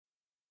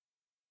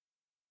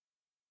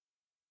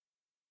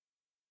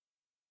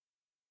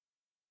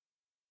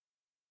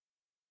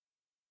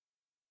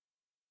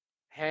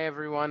Hey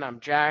everyone, I'm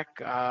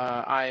Jack.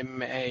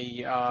 I'm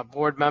a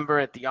board member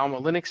at the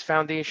AlmaLinux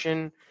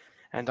Foundation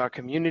and our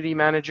community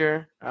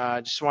manager.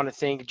 Just want to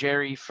thank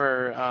Jerry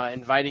for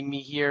inviting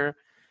me here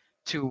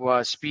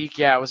to speak.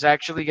 Yeah, I was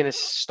actually going to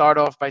start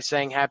off by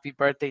saying happy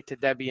birthday to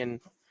Debian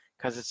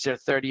because it's their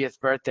 30th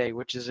birthday,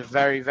 which is a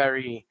very,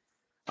 very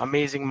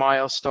amazing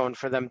milestone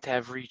for them to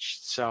have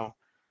reached. So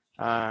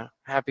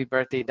happy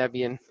birthday,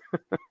 Debian.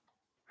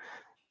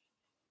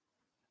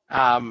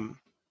 Um,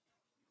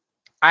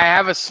 I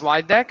have a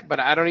slide deck, but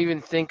I don't even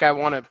think I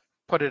want to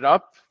put it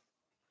up.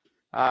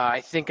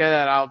 I think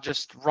that I'll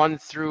just run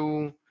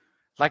through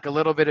like a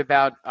little bit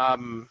about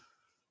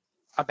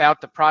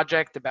the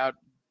project, about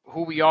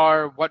who we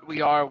are, what we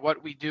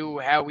do,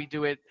 how we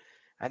do it,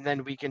 and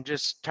then we can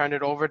just turn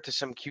it over to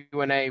some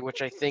Q&A,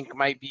 which I think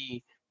might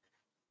be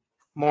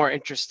more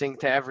interesting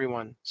to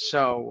everyone.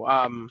 So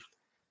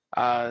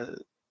uh,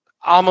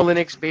 Alma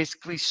Linux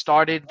basically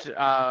started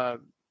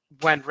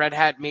when Red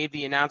Hat made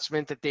the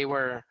announcement that they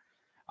were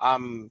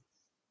um,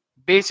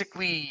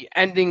 basically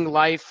ending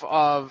life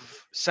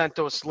of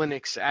CentOS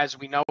Linux as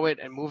we know it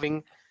and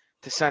moving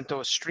to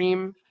CentOS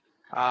Stream.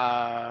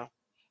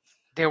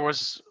 There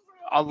was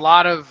a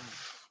lot of,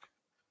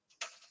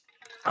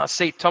 I'll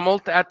say,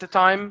 tumult at the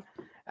time,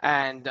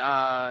 and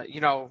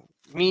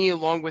me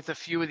along with a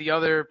few of the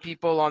other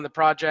people on the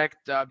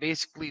project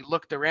basically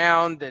looked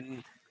around,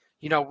 and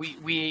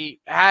we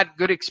had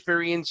good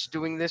experience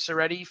doing this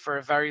already for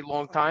a very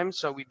long time,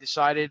 so we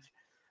decided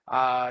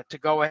to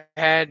go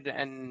ahead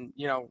and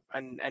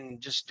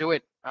and just do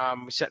it.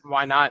 We said,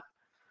 why not?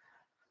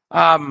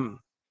 Um,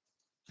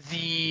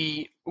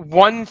 the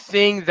one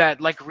thing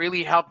that like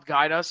really helped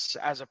guide us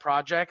as a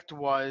project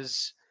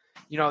was,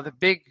 the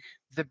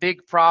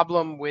big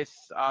problem with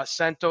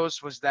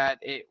CentOS was that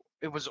it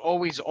was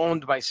always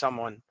owned by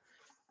someone,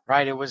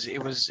 right? It was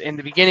in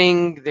the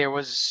beginning there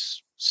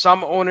was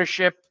some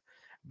ownership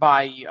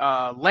by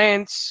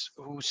Lance,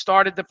 who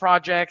started the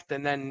project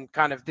and then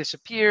kind of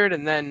disappeared,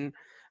 and then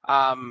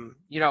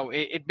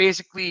it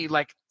basically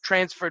like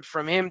transferred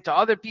from him to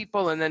other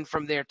people, and then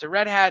from there to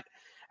Red Hat.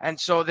 And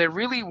so there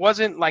really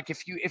wasn't like,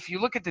 if you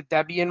look at the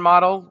Debian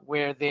model,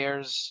 where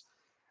there's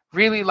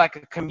really like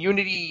a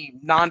community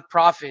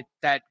nonprofit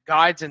that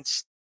guides and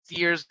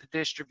steers the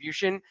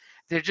distribution,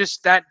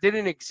 that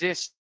didn't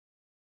exist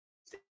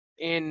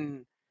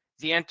in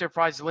the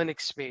enterprise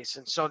Linux space.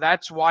 And so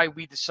that's why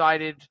we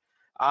decided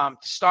to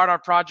start our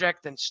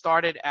project and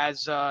start it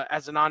as a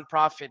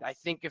nonprofit. I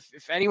think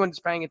if anyone's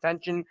paying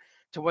attention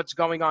to what's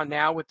going on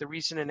now with the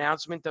recent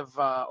announcement of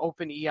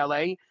Open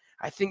ELA,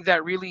 I think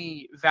that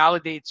really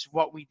validates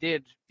what we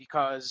did,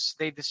 because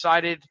they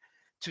decided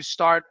to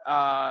start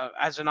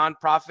as a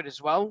nonprofit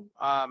as well.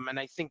 And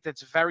I think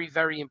that's very,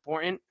 very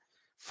important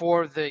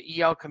for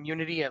the EL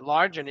community at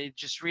large. And it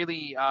just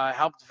really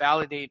helped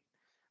validate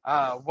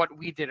what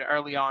we did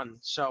early on.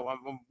 So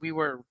we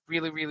were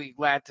really, really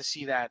glad to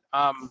see that.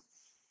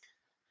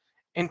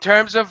 In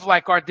terms of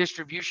like our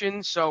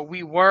distribution, so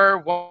we were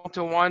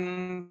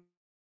one-to-one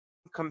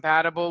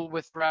compatible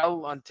with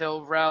RHEL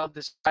until RHEL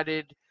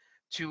decided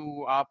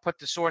to put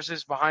the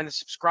sources behind the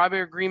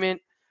subscriber agreement.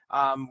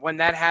 When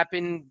that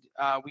happened,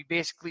 we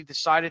basically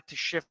decided to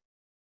shift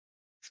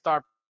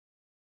our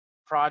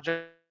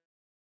project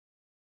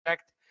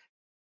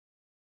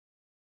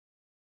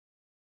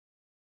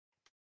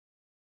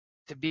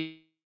to being.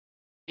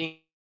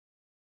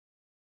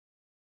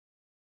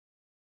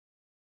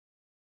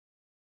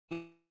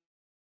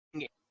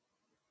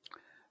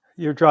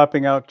 You're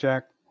dropping out,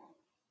 Jack.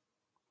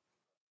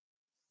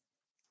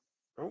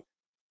 Oh,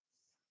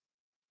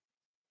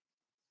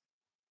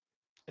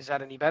 is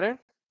that any better?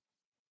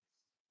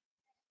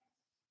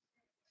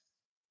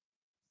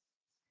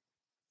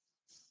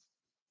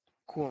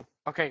 Cool.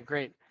 Okay,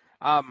 great.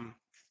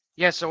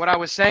 Yeah, so what I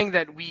was saying,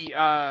 that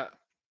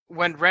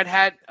when Red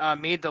Hat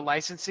made the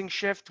licensing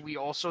shift, we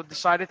also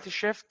decided to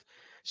shift.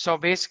 So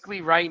basically,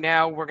 right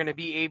now we're going to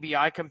be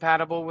ABI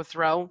compatible with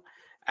RHEL,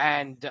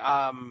 and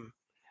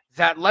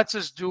that lets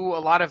us do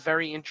a lot of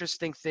very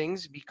interesting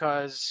things,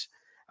 because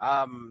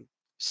um,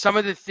 some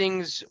of the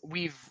things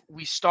we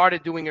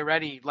started doing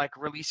already, like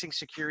releasing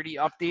security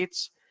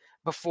updates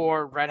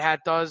before Red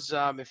Hat does.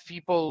 If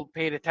people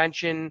paid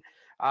attention,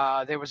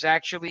 there was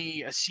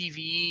actually a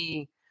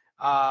CVE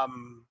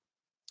um,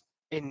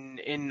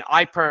 in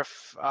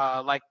iPerf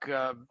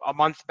a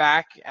month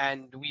back,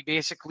 and we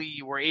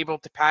basically were able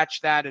to patch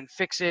that and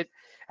fix it.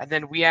 And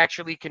then we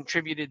actually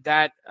contributed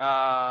that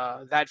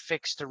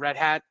fix to Red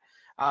Hat,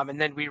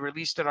 and then we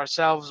released it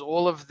ourselves.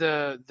 All of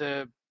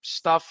the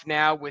stuff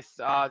now with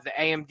the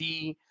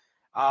AMD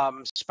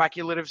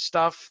speculative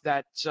stuff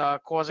that's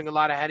causing a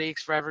lot of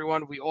headaches for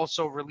everyone, we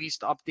also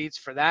released updates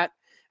for that,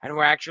 and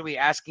we're actually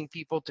asking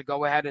people to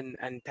go ahead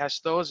and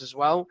test those as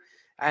well.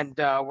 And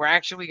we're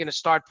actually going to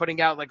start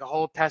putting out like a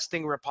whole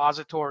testing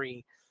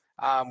repository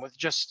with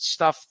just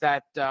stuff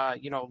that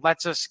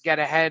lets us get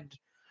ahead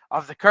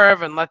of the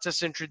curve and lets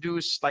us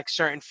introduce like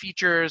certain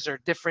features or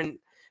different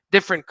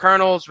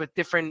kernels with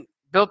different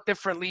built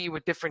differently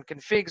with different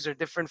configs or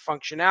different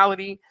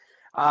functionality.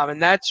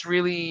 And that's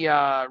really,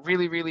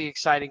 really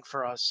exciting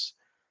for us.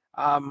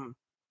 Um,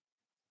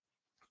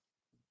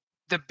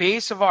 the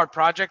base of our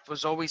project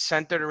was always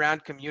centered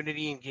around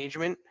community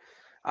engagement.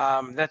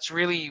 That's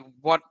really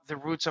what the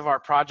roots of our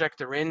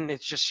project are in.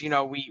 It's just,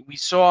 we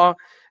saw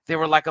there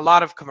were like a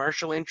lot of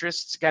commercial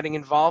interests getting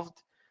involved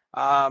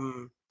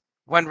um,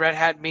 when Red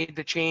Hat made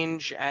the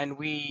change, and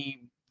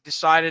we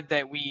decided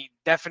that we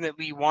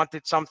definitely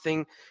wanted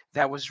something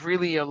that was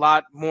really a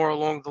lot more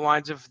along the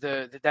lines of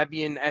the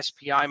Debian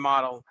SPI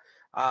model,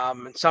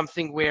 and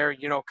something where,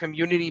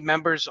 community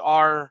members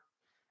are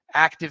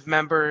active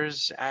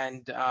members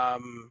and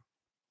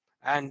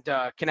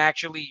can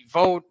actually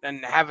vote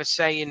and have a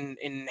say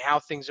in how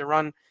things are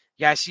run.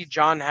 Yeah, I see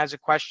John has a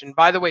question.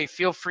 By the way,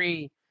 feel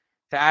free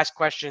to ask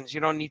questions. You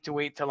don't need to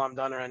wait till I'm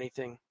done or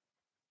anything.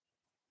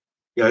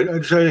 Yeah, I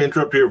just had to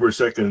interrupt here for a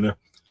second.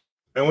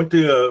 I went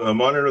to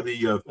monitor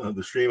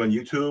the stream on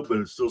YouTube,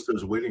 and it still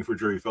says waiting for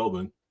Jerry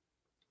Feldman.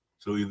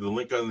 So either the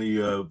link on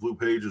the blue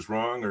page is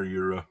wrong, or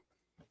you're or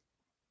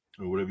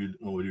whatever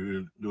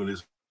you're doing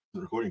is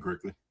recording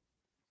correctly.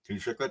 Can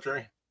you check that,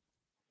 Jerry?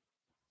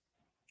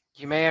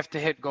 You may have to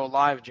hit go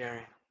live,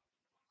 Jerry.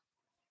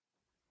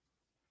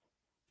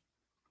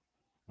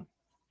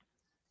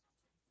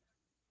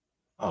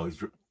 Oh,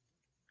 is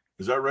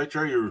that right,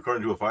 Jerry? You're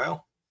recording to a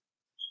file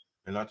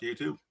and not to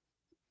YouTube?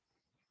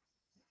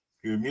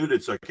 You're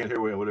muted, so I can't hear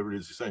whatever it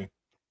is you're saying.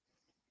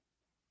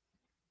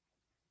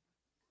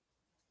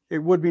 It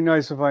would be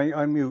nice if I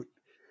unmute.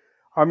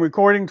 I'm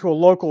recording to a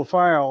local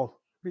file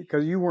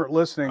because you weren't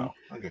listening.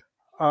 Oh, okay.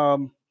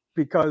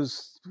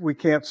 Because we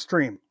can't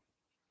stream.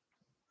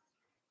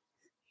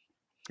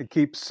 It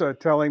keeps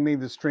telling me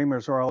the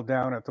streamers are all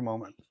down at the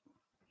moment.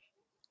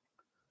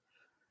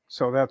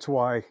 So that's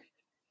why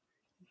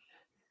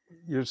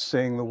you're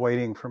seeing the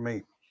waiting for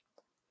me.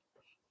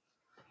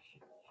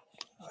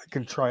 I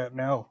can try it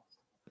now.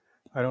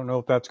 I don't know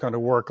if that's going to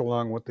work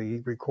along with the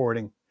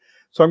recording.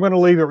 So I'm going to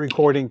leave it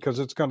recording because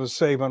it's going to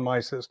save on my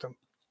system.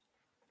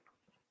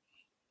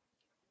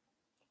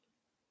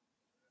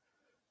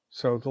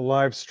 So the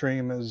live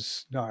stream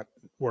is not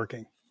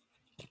working.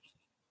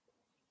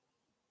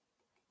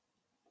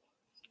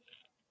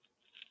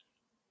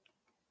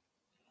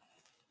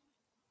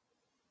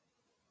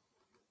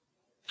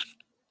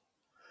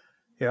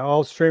 Yeah,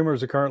 all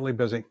streamers are currently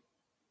busy.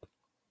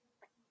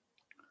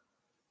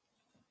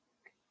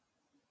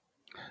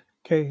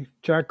 Okay,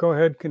 Jack, go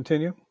ahead,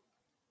 continue.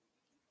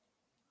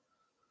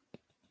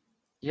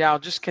 Yeah, I'll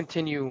just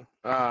continue,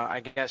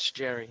 I guess,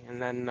 Jerry, and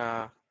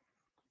then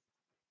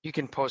you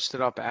can post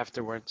it up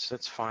afterwards.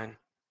 That's fine.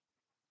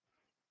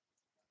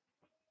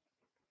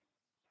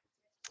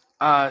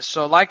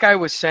 So like I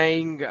was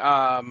saying,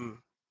 our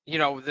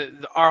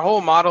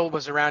whole model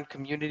was around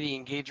community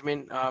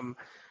engagement.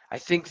 I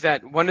think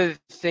that one of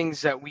the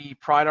things that we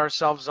pride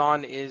ourselves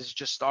on is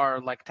just our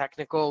like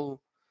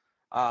technical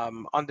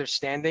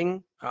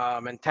understanding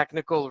and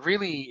technical.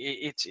 Really,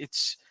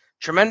 it's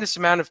tremendous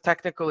amount of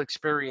technical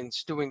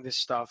experience doing this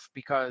stuff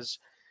because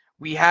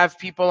we have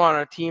people on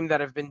our team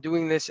that have been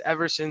doing this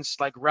ever since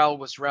like RHEL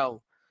was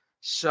RHEL.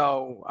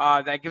 So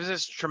that gives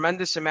us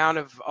tremendous amount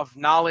of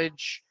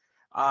knowledge,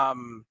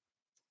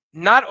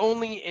 not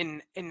only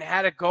in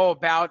how to go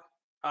about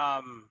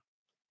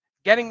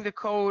getting the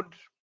code,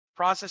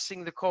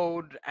 processing the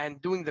code,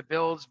 and doing the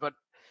builds, but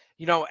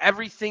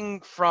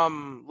everything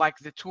from like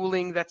the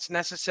tooling that's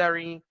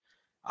necessary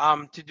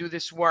to do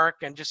this work,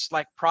 and just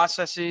like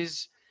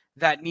processes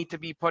that need to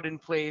be put in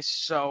place.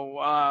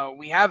 So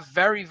we have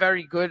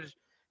very good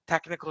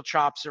technical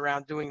chops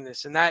around doing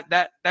this, and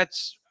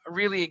that's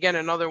really, again,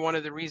 another one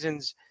of the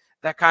reasons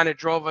that kind of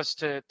drove us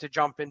to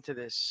jump into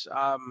this.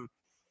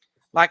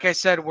 Like I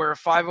said, we're a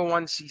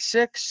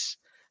 501c6,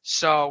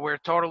 so we're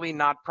totally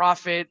not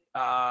profit.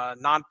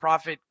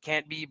 Nonprofit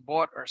can't be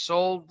bought or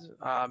sold.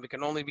 It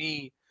can only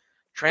be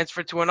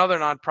transferred to another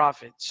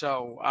nonprofit.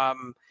 So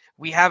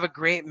we have a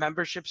great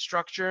membership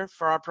structure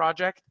for our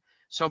project.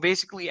 So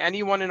basically,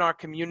 anyone in our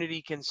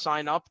community can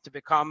sign up to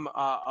become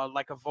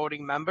like a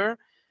voting member.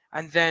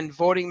 And then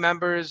voting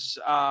members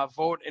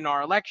vote in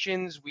our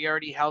elections. We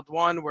already held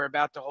one. We're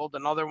about to hold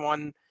another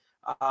one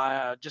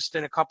just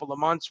in a couple of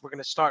months. We're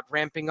going to start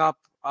ramping up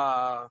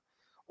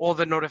all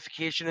the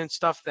notification and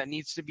stuff that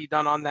needs to be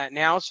done on that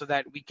now, so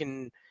that we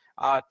can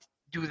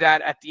do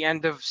that at the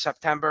end of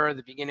September,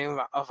 the beginning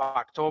of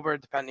October,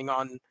 depending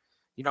on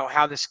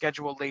how the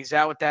schedule lays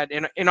out with that.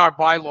 In our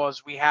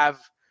bylaws, we have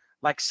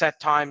like set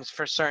times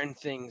for certain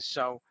things,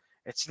 so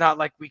it's not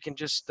like we can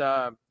just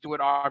do it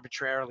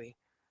arbitrarily.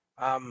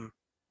 What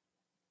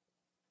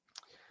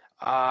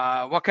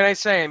can I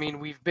say? I mean,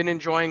 we've been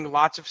enjoying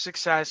lots of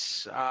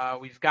success.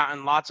 We've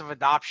gotten lots of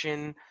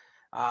adoption,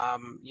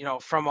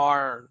 from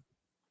our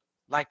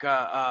like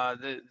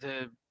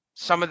the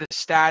some of the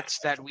stats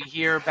that we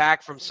hear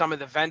back from some of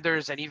the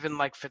vendors, and even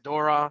like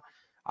Fedora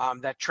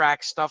that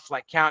track stuff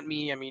like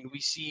CountMe. I mean, we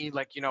see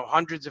like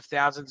hundreds of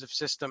thousands of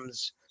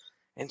systems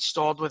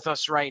installed with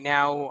us right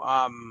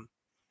now.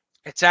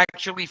 It's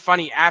actually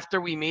funny.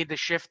 After we made the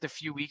shift a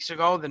few weeks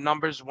ago, the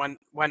numbers went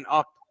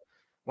up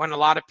when a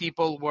lot of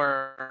people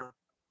were,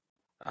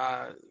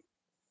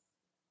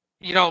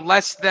 you know,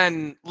 less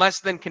than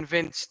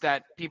convinced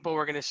that people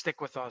were going to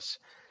stick with us.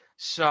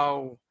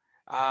 So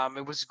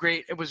it was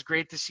great. It was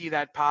great to see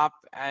that pop,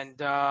 and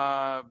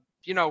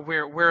you know,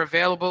 we're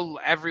available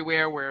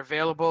everywhere. We're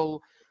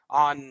available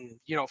on,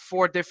 you know,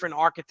 4 different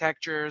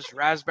architectures,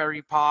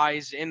 Raspberry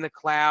Pis in the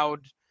cloud.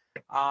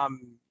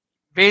 Um,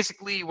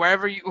 Basically,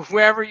 wherever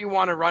you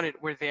want to run it,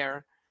 we're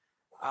there.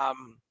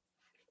 Um,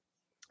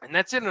 and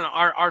that's it. And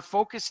our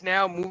focus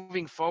now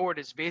moving forward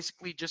is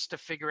basically just to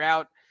figure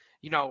out,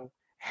 you know,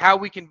 how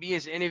we can be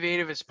as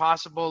innovative as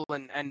possible,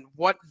 and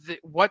what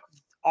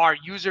our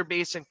user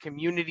base and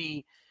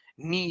community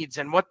needs,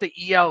 and what the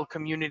EL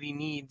community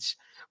needs,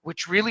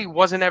 which really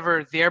wasn't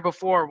ever there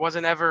before,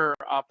 wasn't ever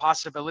a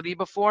possibility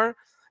before,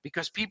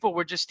 because people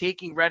were just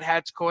taking Red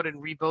Hat's code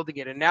and rebuilding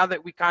it. And now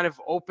that we kind of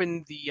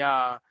opened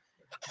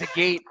the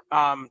gate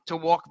to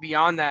walk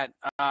beyond that,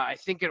 I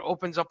think it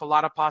opens up a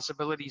lot of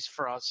possibilities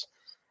for us.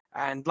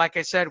 And like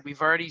I said,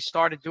 we've already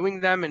started doing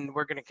them, and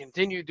we're going to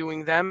continue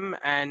doing them.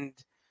 And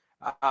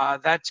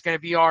that's going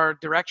to be our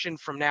direction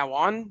from now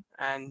on.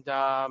 And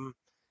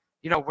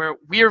you know,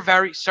 we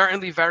are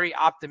certainly very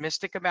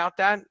optimistic about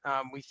that.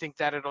 We think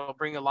that it'll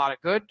bring a lot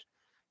of good.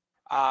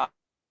 Uh,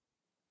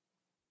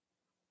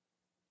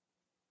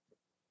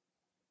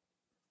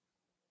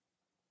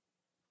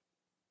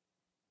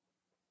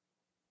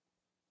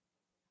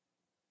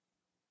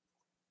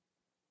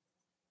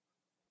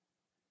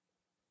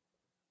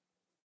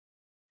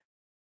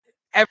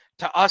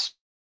 to us,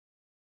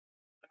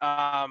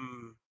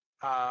 um,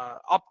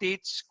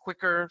 updates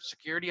quicker,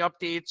 security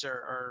updates,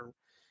 or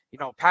you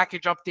know,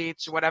 package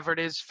updates, whatever it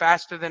is,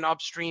 faster than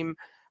upstream.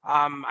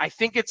 I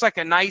think it's like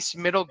a nice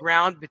middle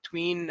ground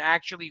between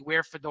actually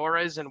where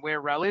Fedora is and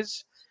where RHEL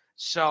is.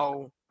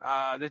 So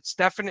that's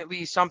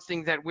definitely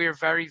something that we're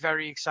very,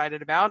 very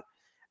excited about.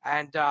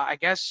 And I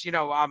guess, you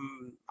know,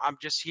 I'm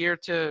just here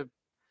to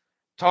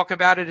talk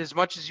about it as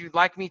much as you'd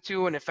like me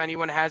to. And if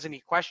anyone has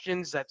any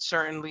questions, that's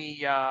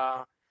certainly,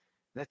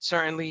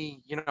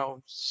 you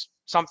know,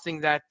 something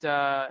that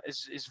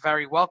is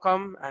very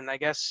welcome. And I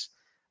guess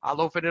I'll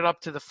open it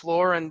up to the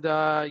floor, and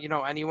you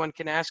know, anyone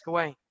can ask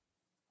away.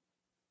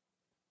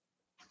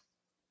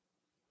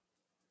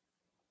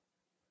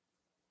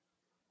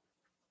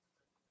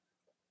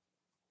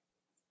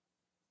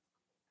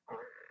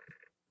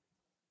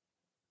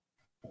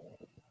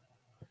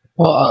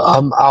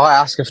 Well, I'll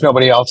ask if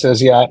nobody else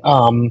is yet.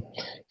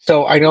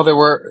 So I know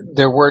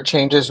there were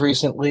changes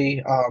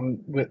recently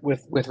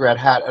with Red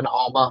Hat and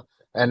Alma,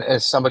 and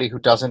as somebody who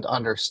doesn't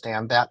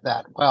understand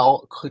that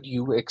well, could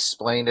you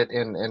explain it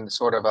in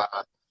sort of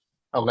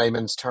a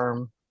layman's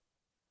term?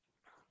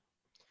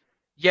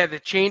 Yeah, the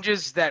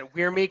changes that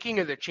we're making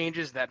are the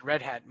changes that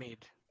Red Hat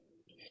made.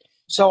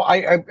 So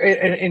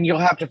and you'll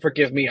have to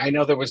forgive me. I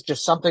know there was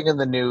just something in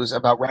the news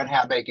about Red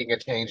Hat making a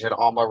change and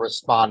Alma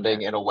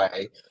responding in a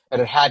way, and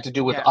it had to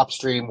do with Yeah,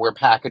 upstream where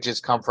packages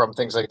come from,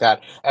 things like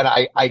that. And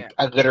yeah.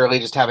 I literally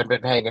just haven't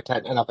been paying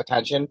enough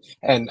attention.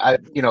 And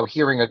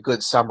hearing a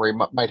good summary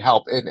might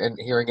help, and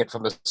hearing it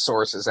from the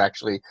sources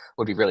actually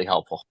would be really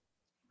helpful.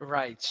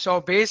 Right. So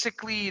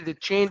basically, the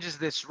change is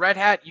this: Red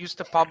Hat used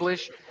to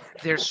publish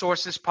their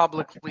sources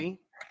publicly,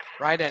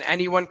 right? And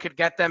anyone could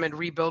get them and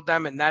rebuild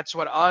them. And that's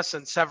what us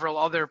and several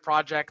other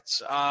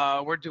projects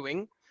were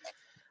doing.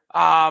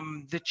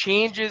 The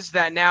changes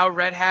that now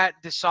Red Hat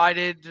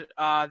decided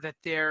that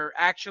they're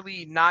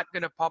actually not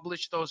going to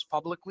publish those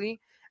publicly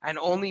and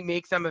only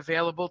make them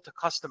available to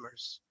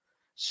customers.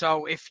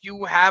 So if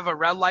you have a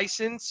RHEL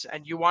license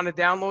and you want to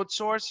download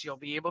source, you'll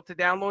be able to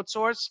download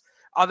source.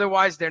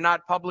 Otherwise, they're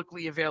not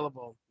publicly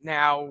available.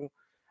 Now,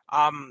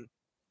 um,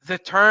 the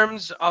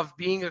terms of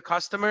being a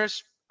customer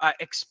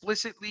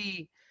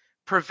explicitly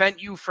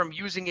prevent you from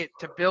using it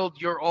to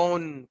build your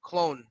own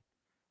clone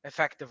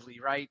effectively,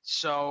 right?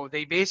 So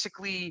they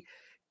basically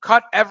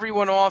cut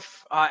everyone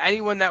off.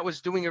 Anyone that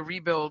was doing a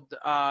rebuild,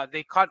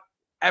 they cut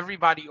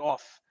everybody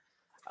off.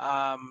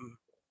 Um,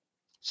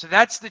 so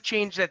that's the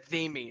change that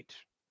they made.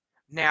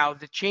 Now,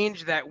 the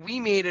change that we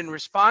made in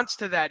response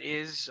to that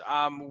is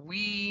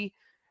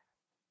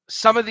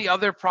some of the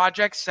other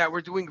projects that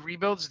were doing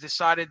rebuilds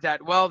decided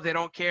that, well, they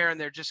don't care and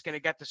they're just going to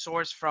get the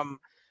source from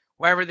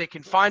wherever they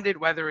can find it,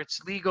 whether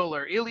it's legal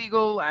or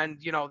illegal, and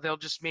you know, they'll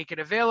just make it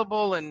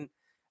available and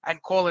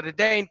call it a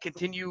day and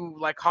continue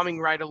like humming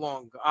right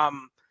along.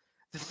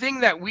 The thing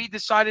that we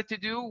decided to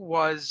do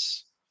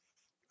was,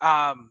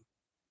 um,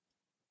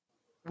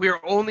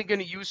 we're only going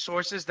to use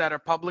sources that are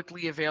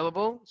publicly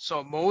available.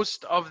 So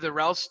most of the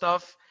RHEL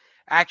stuff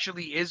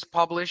actually is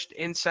published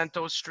in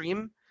CentOS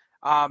Stream.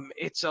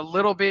 It's a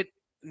little bit,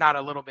 not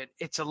a little bit,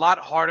 it's a lot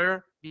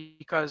harder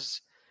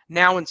because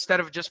now instead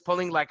of just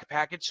pulling like a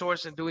package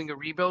source and doing a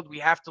rebuild, we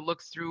have to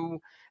look through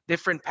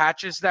different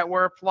patches that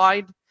were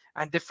applied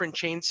and different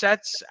chain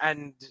sets.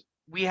 And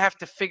we have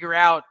to figure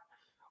out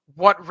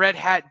what Red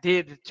Hat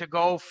did to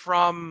go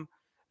from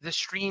the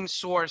stream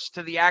source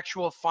to the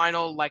actual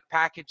final like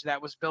package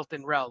that was built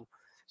in RHEL.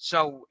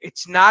 So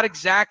it's not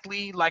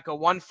exactly like a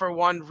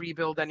one-for-one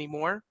rebuild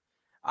anymore.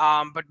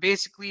 But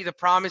basically, the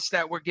promise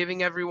that we're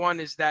giving everyone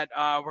is that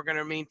we're going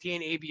to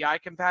maintain ABI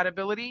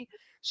compatibility.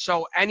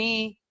 So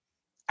any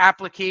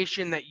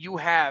application that you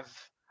have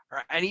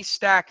or any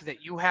stack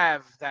that you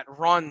have that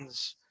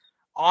runs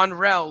on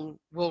RHEL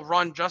will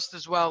run just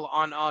as well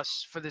on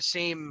us for the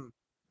same,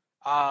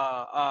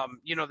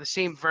 the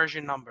same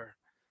version number.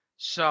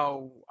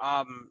 So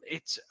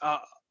it's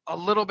a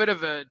little bit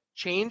of a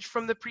change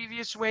from the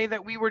previous way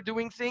that we were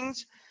doing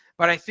things,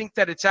 but I think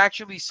that it's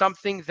actually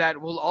something that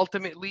will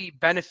ultimately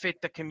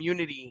benefit the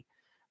community,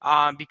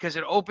 because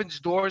it opens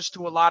doors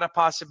to a lot of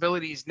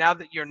possibilities now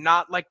that you're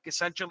not like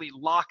essentially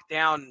locked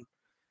down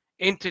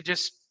into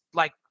just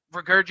like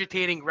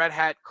regurgitating Red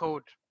Hat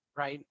code,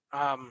 right?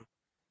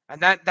 And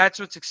that's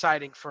what's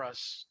exciting for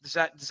us.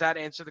 Does that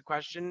answer the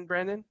question,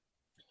 Brandon?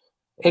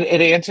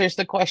 It answers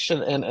the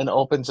question and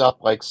opens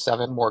up like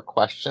seven more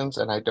questions,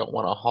 and I don't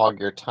want to hog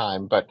your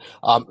time, but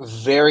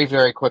very,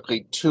 very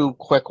quickly, two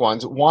quick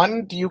ones.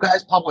 One, do you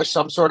guys publish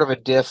some sort of a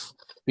diff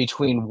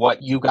between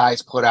what you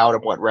guys put out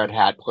and what Red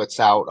Hat puts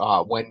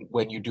out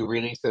when you do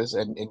releases?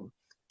 And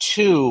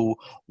two,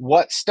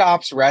 what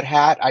stops Red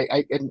Hat?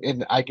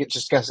 And I get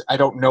just guess I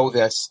don't know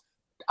this.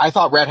 I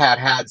thought Red Hat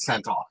had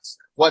CentOS.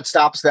 What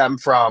stops them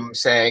from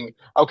saying,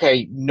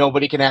 okay,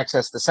 nobody can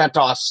access the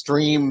CentOS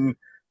stream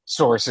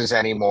sources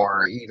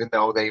anymore, even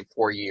though they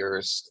for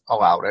years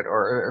allowed it,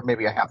 or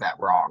maybe I have that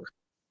wrong.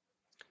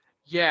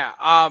 Yeah,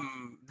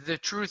 the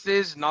truth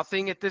is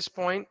nothing at this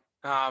point.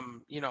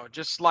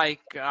 Just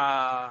like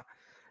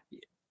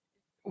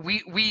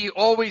we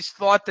always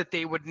thought that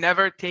they would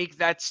never take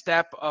that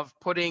step of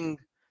putting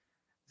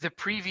the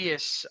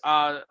previous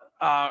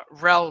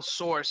RHEL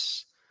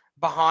source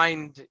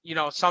behind,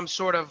 some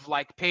sort of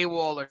like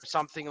paywall or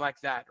something like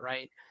that,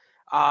 right?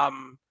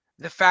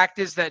 The fact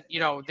is that,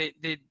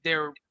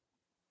 there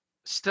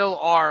still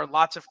are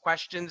lots of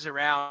questions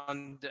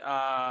around,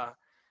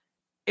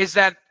 is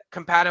that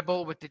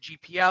compatible with the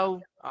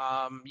GPL?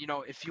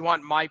 If you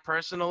want my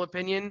personal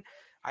opinion,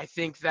 I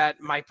think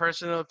that my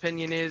personal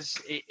opinion is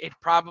it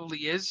probably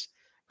is.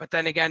 But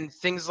then again,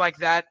 things like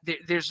that,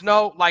 there's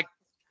no like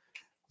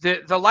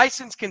the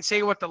license can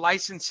say what the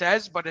license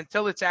says, but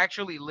until it's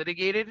actually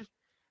litigated,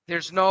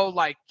 there's no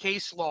like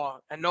case law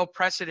and no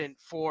precedent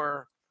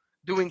for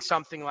doing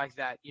something like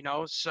that.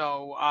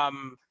 So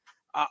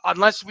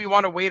unless we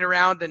want to wait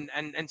around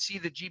and see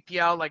the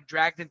GPL like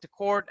dragged into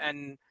court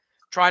and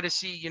try to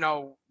see,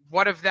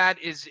 what of that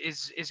is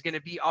going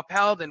to be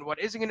upheld and what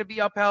isn't going to be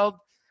upheld.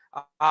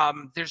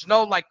 There's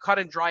no like cut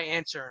and dry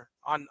answer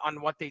on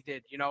what they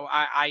did.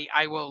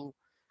 I will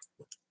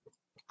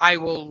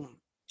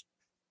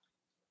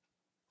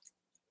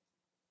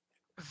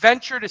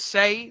venture to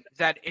say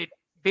that it,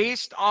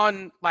 based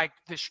on like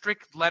the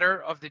strict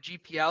letter of the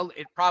GPL,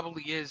 it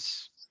probably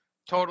is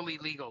totally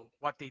legal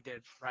what they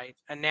did, right?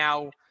 And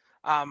now,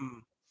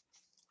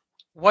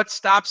 what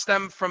stops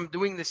them from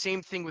doing the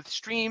same thing with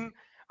Stream?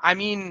 I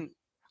mean,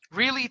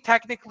 really,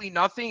 technically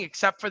nothing,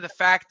 except for the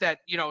fact that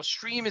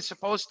Stream is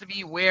supposed to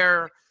be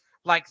where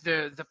like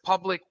the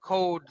public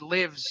code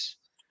lives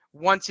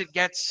once it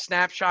gets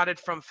snapshotted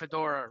from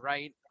Fedora,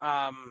 right?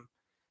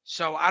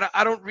 So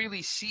I don't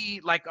really see,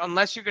 like,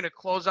 unless you're going to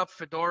close up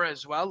Fedora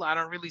as well, I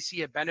don't really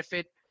see a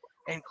benefit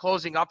in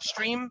closing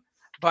upstream.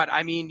 But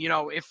I mean,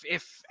 if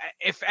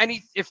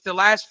the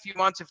last few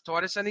months have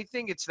taught us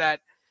anything, it's that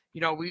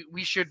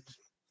we should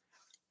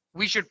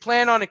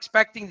plan on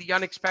expecting the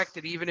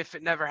unexpected, even if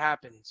it never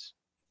happens.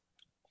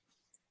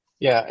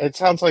 Yeah, it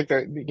sounds like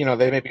they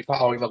may be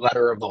following the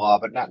letter of the law,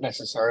 but not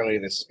necessarily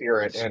the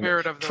spirit, and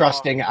Spirit of the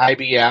trusting law.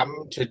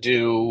 IBM to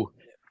do,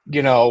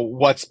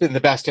 what's been the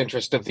best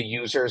interest of the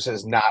users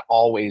has not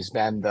always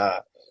been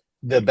the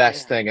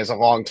best thing. As a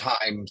long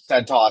time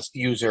CentOS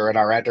user in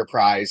our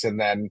enterprise, and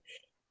then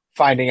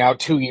finding out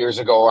 2 years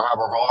ago or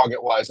however long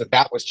it was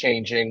that was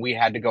changing, we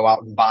had to go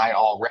out and buy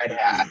all Red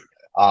Hat.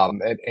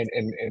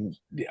 And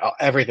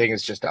everything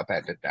is just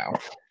upended now.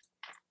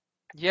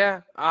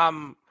 Yeah.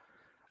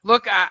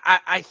 Look,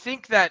 I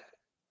think that,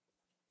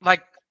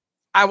 like,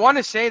 I want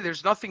to say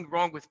there's nothing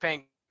wrong with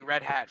paying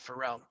Red Hat for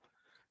RHEL,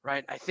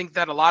 right? I think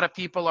that a lot of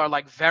people are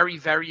like very,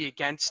 very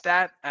against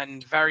that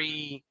and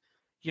very,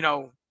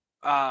 in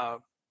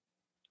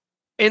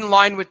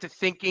line with the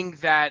thinking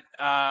that,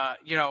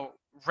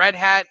 Red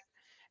Hat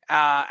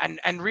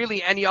and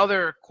really any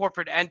other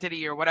corporate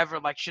entity or whatever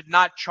like should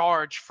not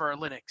charge for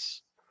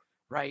Linux,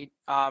 right?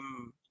 I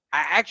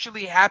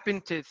actually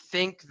happen to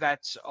think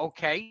that's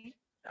okay,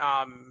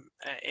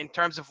 in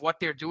terms of what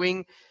they're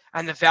doing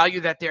and the value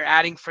that they're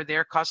adding for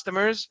their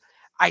customers.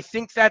 I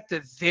think that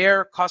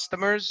their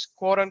customers,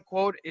 quote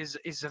unquote, is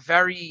a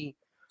very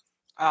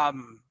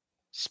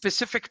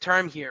specific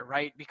term here,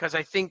 right? Because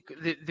I think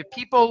the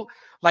people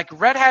like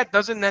Red Hat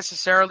doesn't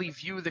necessarily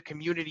view the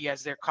community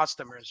as their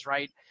customers,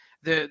 right?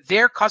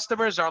 Their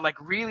customers are like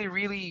really,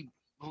 really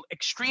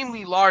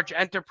extremely large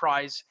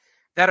enterprise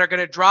that are going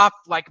to drop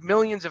like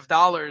millions of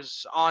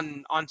dollars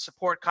on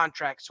support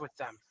contracts with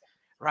them,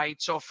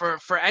 right? So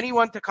for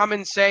anyone to come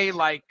and say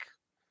like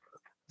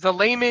the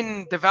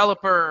layman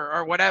developer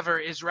or whatever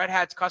is Red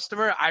Hat's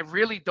customer, I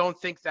really don't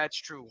think that's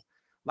true.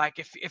 Like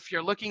if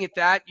you're looking at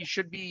that, you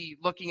should be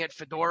looking at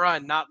Fedora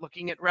and not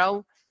looking at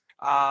RHEL.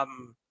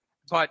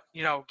 But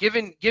you know,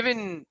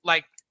 given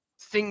like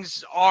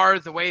things are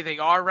the way they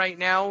are right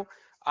now,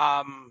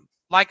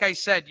 like I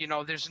said, you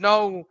know, there's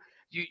no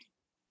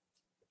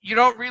you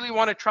don't really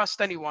want to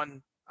trust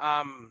anyone.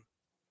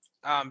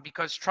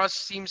 Because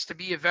trust seems to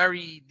be a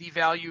very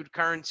devalued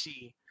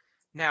currency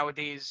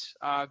nowadays,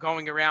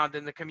 going around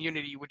in the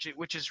community,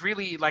 which is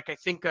really like I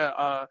think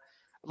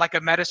like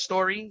a meta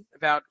story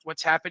about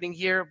what's happening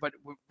here, but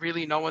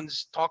really no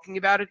one's talking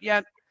about it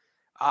yet.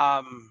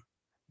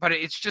 But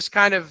it's just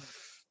kind of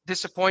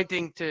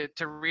disappointing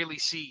to really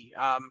see.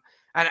 And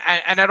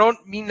I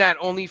don't mean that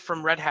only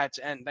from Red Hat's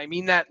end. I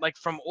mean that like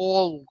from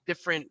all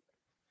different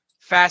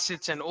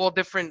facets and all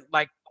different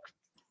like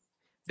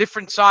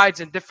different sides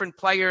and different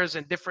players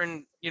and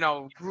different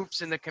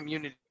groups in the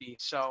community.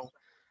 So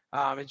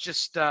it's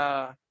just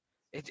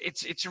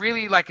it's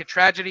really like a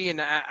tragedy,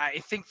 and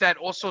I think that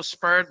also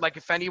spurred, like,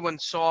 if anyone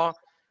saw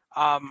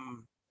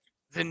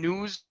the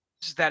news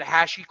that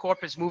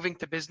HashiCorp is moving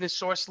to business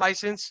source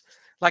license,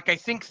 like I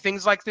think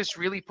things like this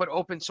really put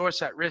open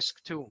source at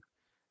risk too.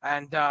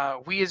 And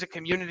we as a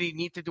community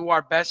need to do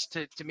our best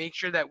to make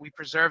sure that we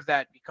preserve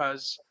that,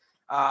 because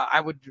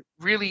I would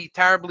really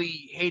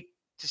terribly hate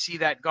to see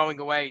that going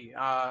away.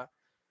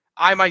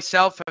 I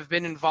myself have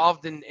been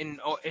involved in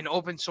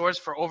open source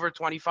for over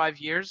 25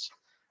 years,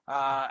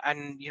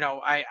 and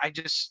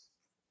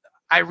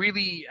I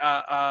really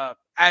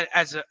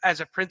as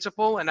a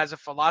principle and as a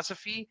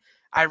philosophy,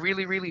 I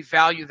really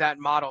value that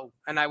model,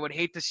 and I would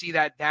hate to see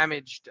that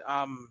damaged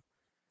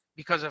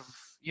because of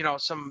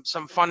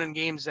some fun and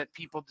games that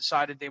people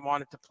decided they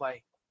wanted to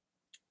play.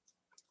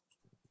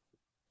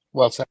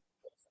 Well said.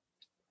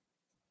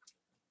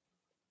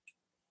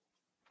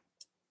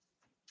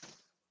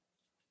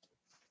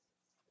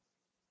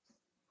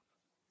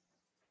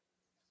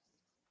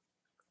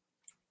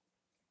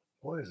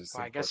 What is this?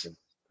 Well, I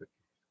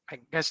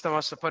guess they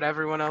must have put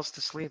everyone else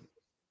to sleep.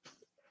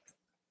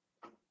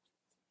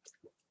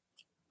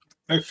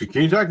 Actually,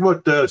 can you talk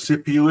about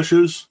CPU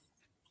issues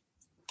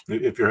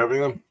if you're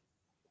having them?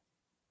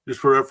 Just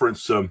for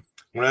reference,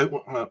 when I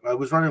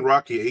was running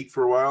Rocky 8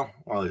 for a while,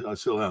 well, I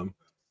still am.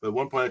 But at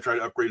one point, I tried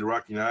to upgrade to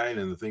Rocky 9,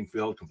 and the thing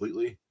failed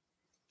completely.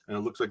 And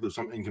it looks like there's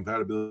some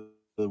incompatibility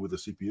with the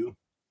CPU.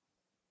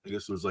 I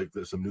guess it was like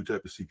some new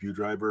type of CPU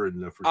driver,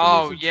 and for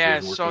some reason, Yeah, it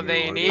wasn't so working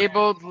they anymore.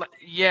 enabled.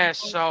 Yeah,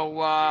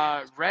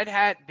 so Red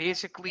Hat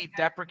basically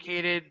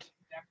deprecated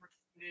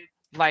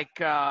like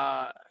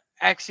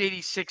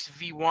x86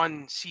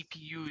 v1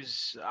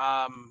 CPUs,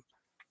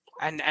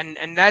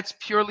 and that's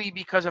purely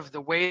because of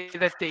the way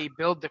that they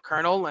build the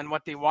kernel and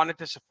what they wanted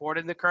to support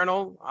in the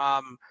kernel.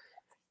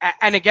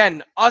 And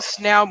again, us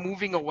now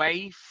moving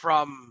away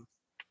from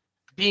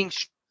being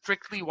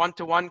strictly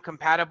one-to-one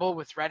compatible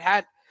with Red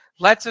Hat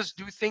lets us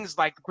do things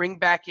like bring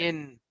back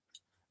in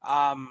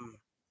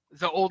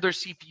the older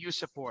CPU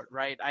support,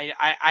 right?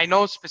 I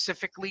know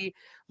specifically,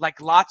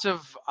 like, lots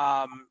of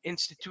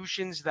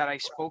institutions that I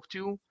spoke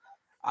to,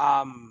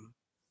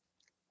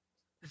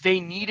 they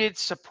needed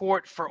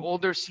support for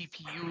older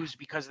CPUs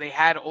because they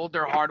had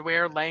older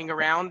hardware laying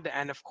around,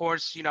 and of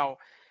course,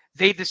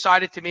 they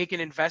decided to make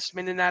an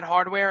investment in that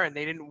hardware, and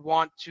they didn't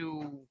want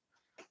to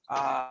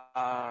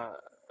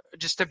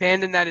just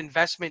abandon that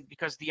investment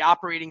because the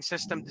operating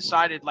system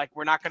decided, like,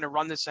 we're not going to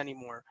run this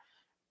anymore,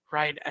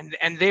 right?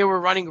 And they were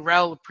running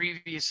RHEL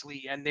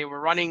previously, and they were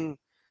running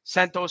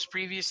CentOS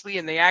previously,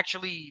 and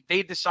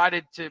they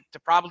decided to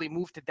probably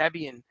move to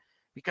Debian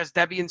because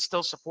Debian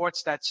still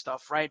supports that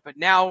stuff, right? But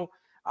now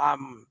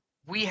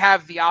we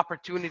have the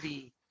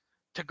opportunity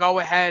to go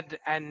ahead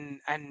and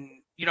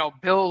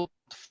build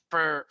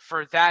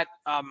for that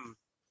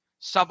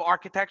sub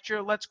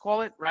architecture, let's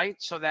call it, right?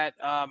 So that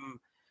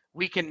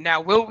we can now,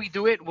 will we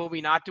do it? Will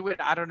we not do it?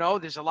 I don't know.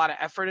 There's a lot of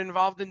effort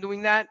involved in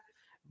doing that.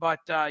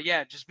 But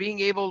yeah, just being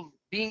able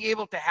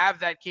to have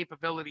that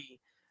capability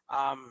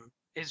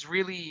is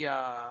really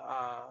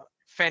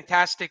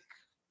fantastic,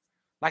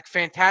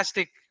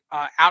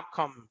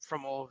 outcome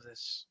from all of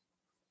this.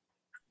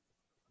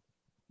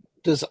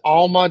 Does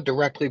Alma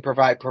directly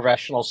provide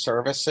professional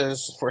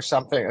services for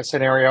a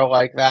scenario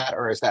like that,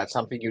 or is that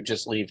something you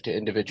just leave to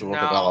individual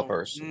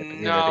developers in the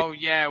community? No,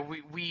 yeah,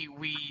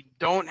 we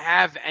don't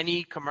have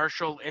any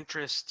commercial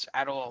interests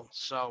at all.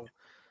 So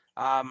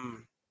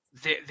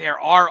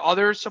there are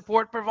other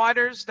support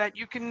providers that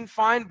you can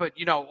find, but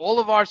all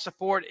of our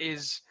support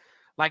is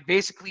like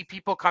basically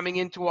people coming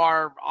into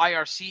our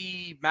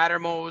IRC,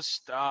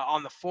 Mattermost,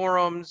 on the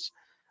forums,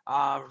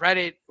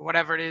 Reddit,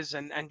 whatever it is,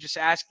 and just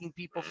asking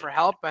people for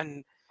help.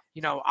 And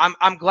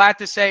I'm glad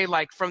to say,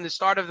 like, from the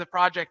start of the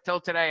project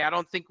till today, I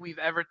don't think we've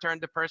ever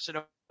turned a person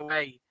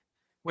away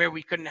where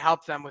we couldn't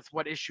help them with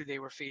what issue they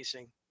were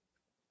facing.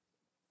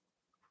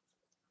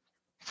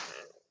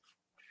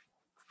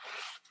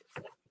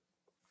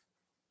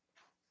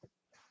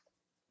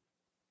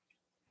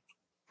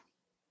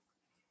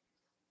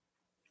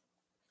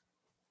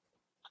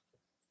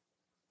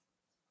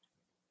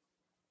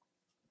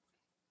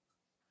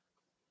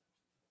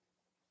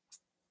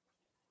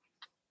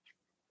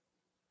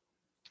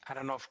 I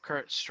don't know if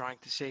Kurt's trying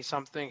to say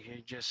something.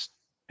 It just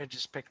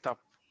picked up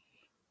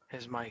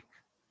his mic.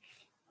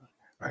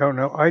 I don't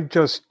know. I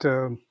just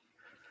can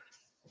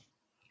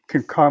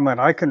comment.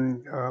 I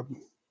can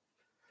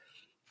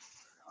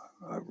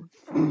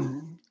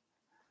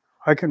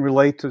I can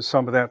relate to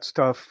some of that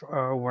stuff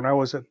when I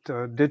was at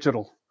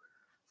Digital,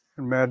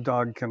 and Mad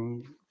Dog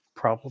can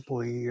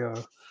probably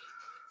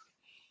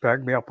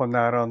back me up on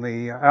that on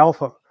the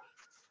Alpha.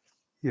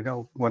 You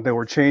know, when they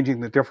were changing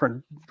the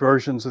different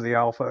versions of the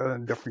Alpha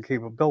and different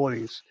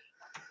capabilities.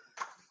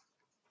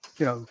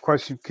 You know, the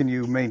question: can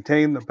you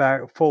maintain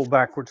the full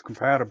backwards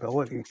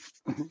compatibility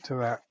to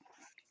that?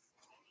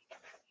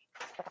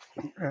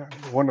 And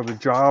one of the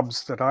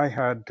jobs that I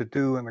had to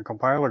do in the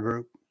compiler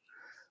group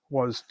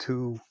was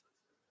to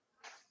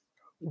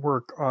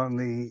work on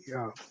the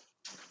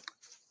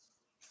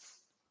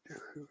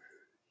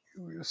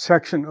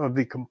section of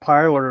the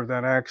compiler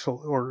that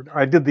or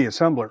I did the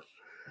assembler,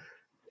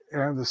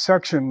 and the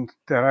section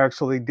that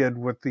actually did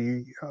with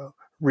the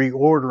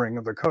reordering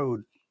of the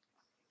code.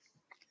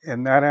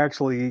 And that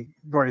actually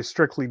very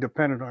strictly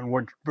depended on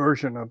what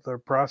version of the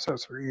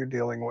processor you're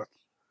dealing with.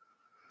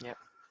 Yeah.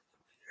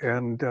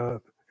 And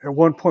at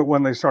one point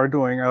when they started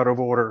doing out of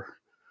order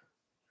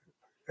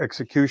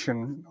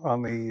execution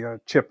on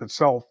the chip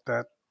itself,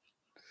 that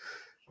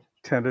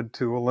tended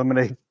to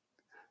eliminate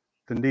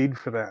the need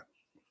for that.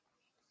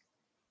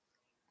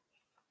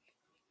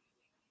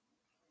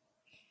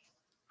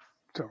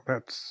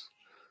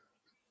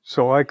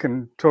 So I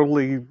can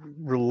totally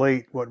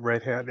relate what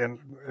Red Hat, and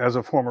as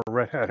a former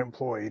Red Hat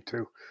employee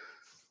too.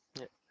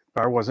 Yeah.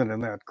 I wasn't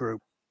in that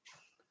group.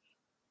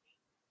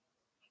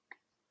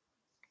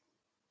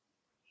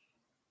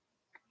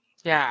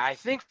 Yeah, I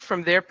think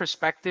from their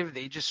perspective,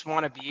 they just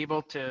want to be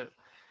able to,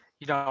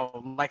 you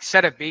know, like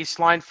set a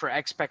baseline for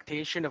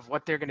expectation of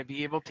what they're going to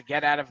be able to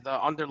get out of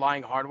the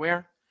underlying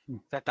hardware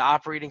that the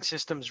operating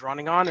system's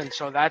running on. And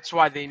so that's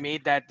why they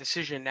made that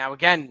decision. Now,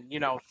 again, you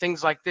know,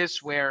 things like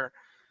this where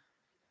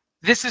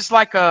this is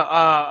like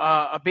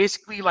a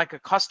basically like a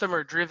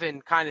customer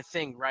driven kind of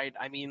thing, right?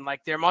 I mean,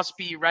 like there must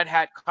be Red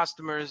Hat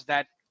customers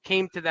that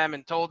came to them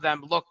and told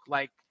them, look,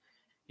 like,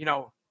 you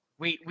know,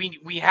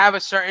 we have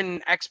a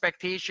certain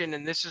expectation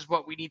and this is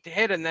what we need to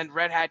hit. And then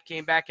Red Hat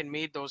came back and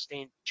made those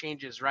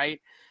changes, right?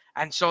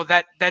 And so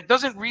that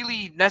doesn't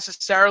really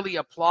necessarily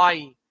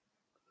apply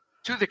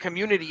to the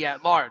community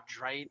at large,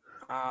 right?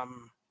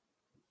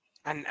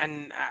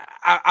 And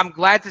I'm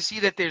glad to see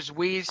that there's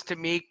ways to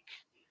make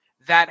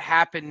that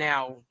happen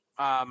now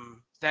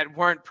that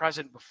weren't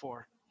present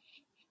before.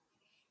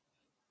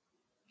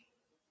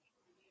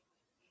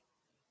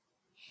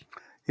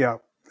 Yeah,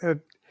 it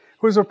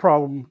was a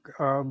problem.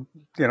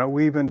 You know,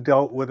 we even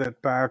dealt with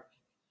it back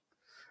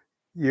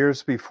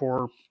years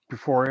before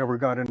I ever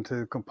got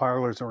into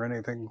compilers or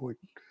anything. We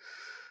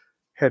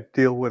had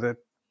to deal with it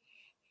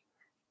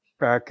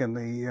back in the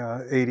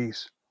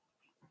 80s.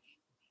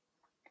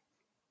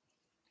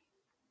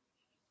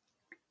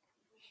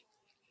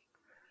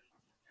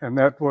 And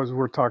that was,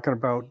 we're talking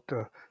about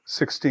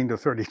 16 to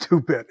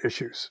 32-bit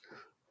issues.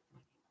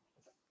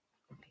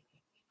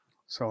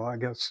 So I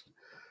guess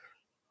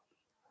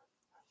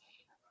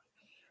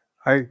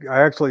I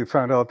actually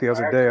found out the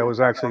other day I was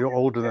actually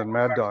older than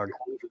Mad Dog.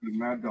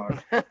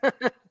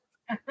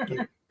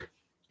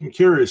 I'm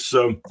curious,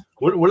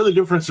 what are the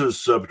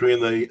differences between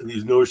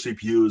these newer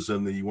CPUs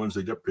and the ones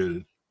they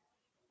upgraded?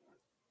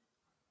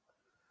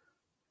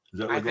 Is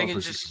that like going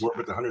from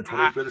 64-bit to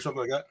 128-bit or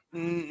something like that?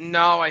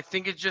 No, I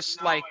think it's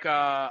just like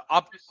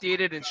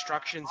updated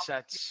instruction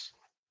sets.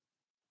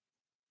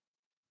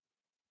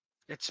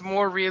 It's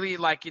more really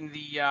like in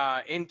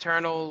the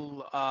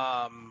internal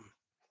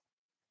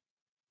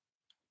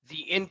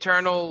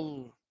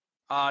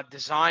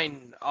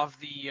design of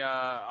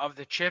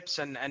the chips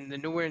and the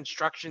newer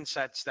instruction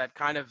sets that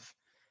kind of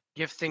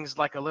give things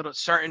like a little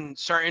certain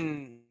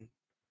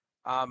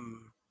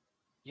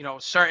you know,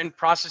 certain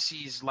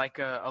processes like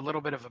a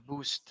little bit of a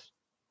boost.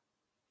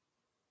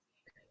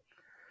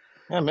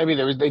 Yeah, maybe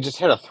they just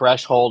hit a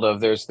threshold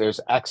of there's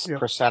X Yeah.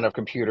 percent of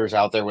computers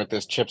out there with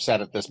this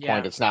chipset at this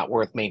point. Yeah. It's not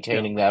worth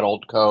maintaining that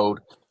old code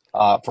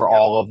for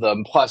all of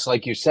them. Plus,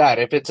 like you said,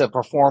 if it's a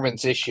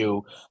performance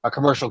issue, a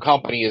commercial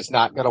company is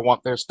not going to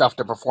want their stuff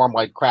to perform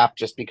like crap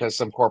just because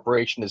some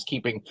corporation is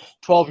keeping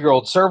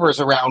 12-year-old servers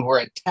around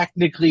where it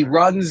technically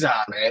runs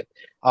on it.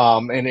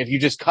 And if you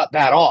just cut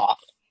that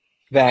off,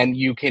 then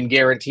you can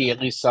guarantee at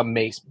least some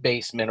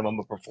base minimum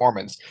of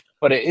performance.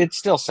 But it's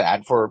still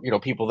sad for, you know,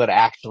 people that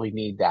actually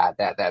need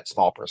that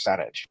small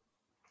percentage.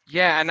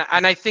 Yeah,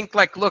 and I think,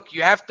 like, look,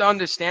 you have to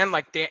understand,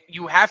 like,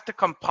 you have to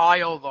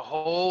compile the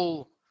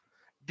whole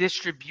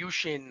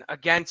distribution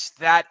against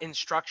that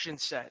instruction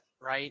set,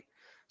 right?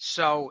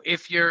 So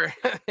if you're,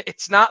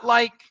 it's not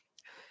like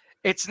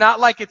it's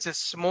a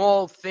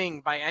small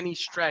thing by any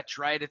stretch,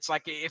 right? It's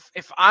like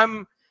if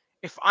I'm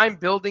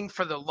building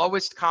for the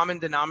lowest common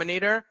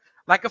denominator,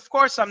 like, of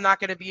course I'm not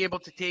going to be able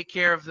to take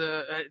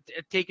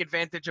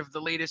advantage of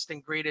the latest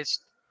and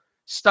greatest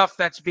stuff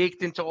that's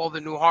baked into all the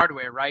new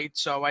hardware, right?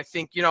 So I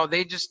think, you know,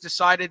 they just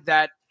decided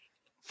that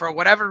for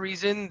whatever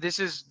reason,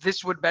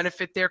 this would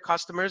benefit their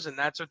customers, and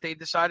that's what they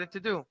decided to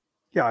do.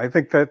 Yeah, I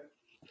think that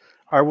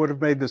I would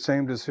have made the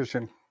same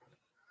decision.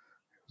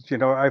 You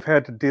know, I've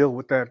had to deal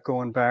with that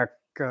going back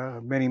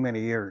many,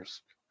 many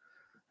years.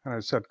 And I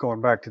said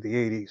going back to the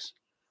 80s,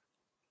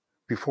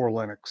 before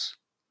Linux.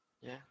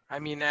 Yeah, I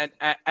mean,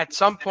 at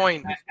some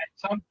point,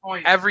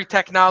 every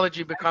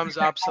technology becomes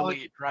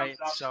obsolete, right?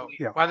 So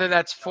Yeah. whether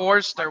that's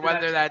forced or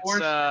whether that's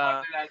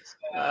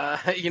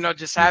you know,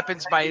 just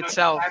happens by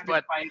itself,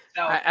 but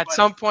at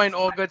some point,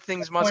 all good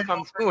things must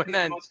come to an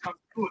end.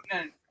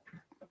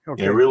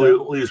 Okay. Yeah, really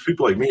leaves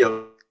people like me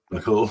out in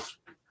the cold.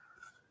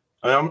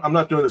 I'm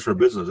not doing this for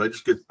business.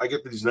 I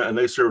get these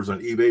nice servers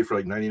on eBay for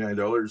like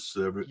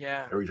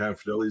 $99 every time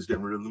Fidelity's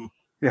getting rid of them.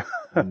 Yeah.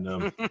 And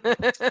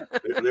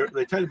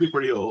they tend to be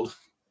pretty old.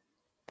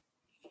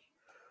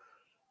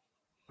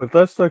 But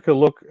let's take a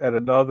look at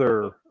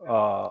another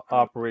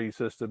operating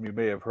system you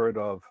may have heard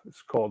of.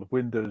 It's called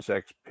Windows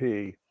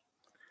XP.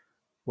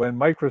 When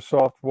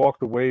Microsoft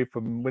walked away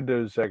from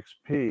Windows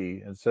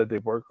XP and said they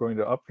weren't going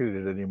to upgrade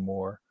it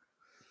anymore,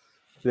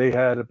 they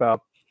had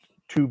about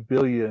 2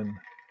 billion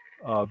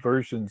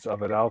versions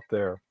of it out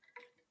there.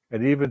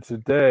 And even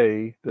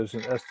today, there's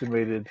an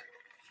estimated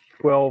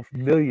 12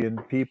 million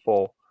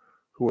people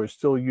who are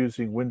still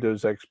using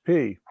Windows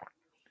XP.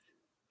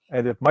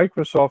 And if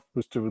Microsoft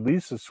was to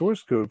release the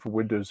source code for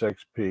Windows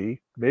XP,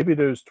 maybe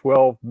those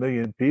 12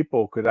 million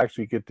people could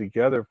actually get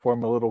together,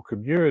 form a little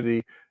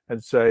community,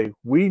 and say,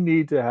 we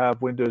need to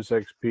have Windows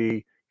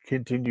XP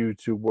continue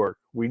to work.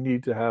 We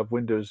need to have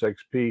Windows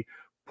XP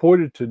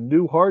ported to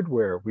new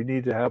hardware. We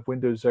need to have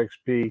Windows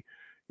XP,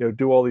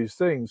 do all these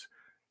things.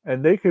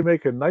 And they could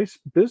make a nice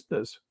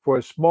business for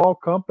a small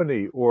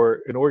company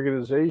or an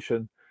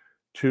organization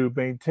to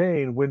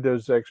maintain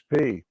Windows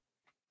XP.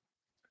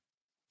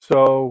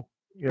 So,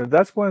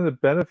 that's one of the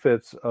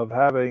benefits of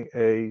having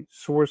a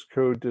source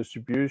code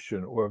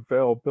distribution or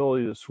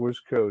availability of source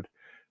code,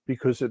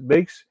 because it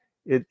makes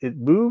it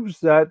moves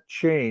that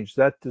change,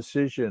 that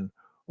decision,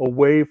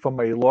 away from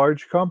a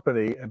large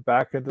company and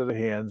back into the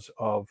hands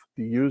of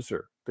the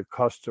user, the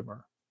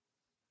customer.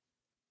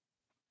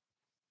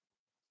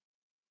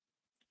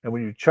 And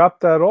when you chop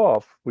that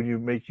off, when you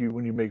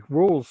make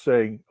rules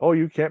saying, oh,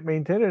 you can't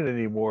maintain it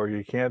anymore,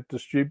 you can't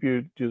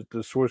distribute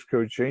the source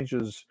code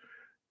changes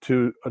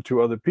to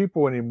other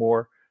people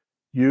anymore,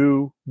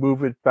 you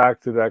move it back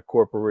to that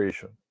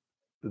corporation.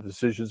 The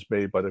decision's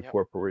made by the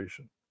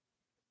corporation.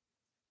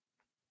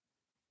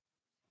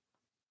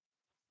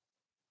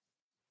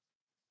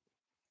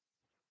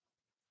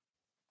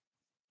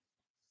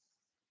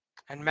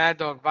 And Mad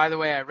Dog, by the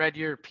way, I read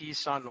your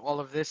piece on all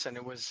of this, and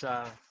it was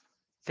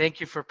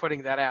thank you for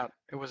putting that out.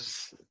 It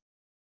was.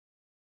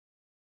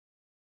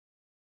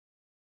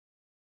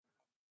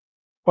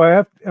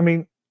 Well,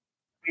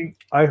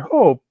 I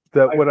hope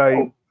that what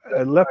I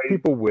left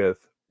people with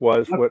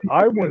was what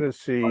I want to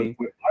see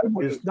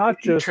is not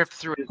just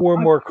 4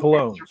 more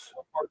clones.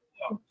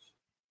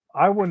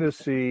 I want to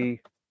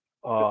see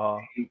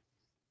what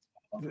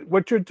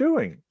you're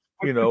doing,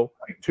 to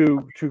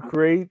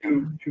create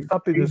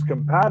something that's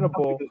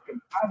compatible,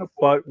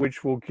 but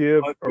which will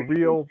give a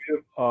real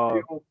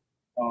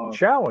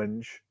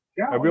challenge,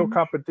 a real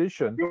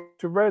competition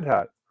to Red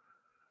Hat.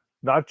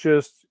 Not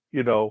just,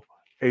 a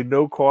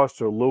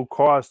no-cost or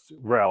low-cost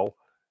RHEL,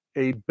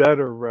 a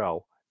better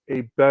RHEL,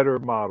 a better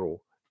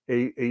model,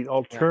 an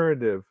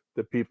alternative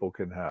that people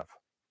can have.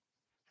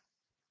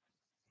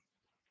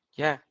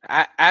 Yeah,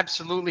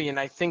 absolutely. And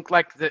I think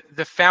like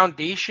the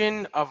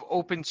foundation of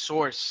open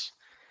source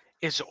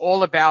is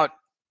all about,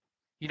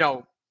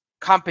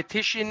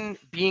 competition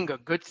being a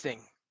good thing,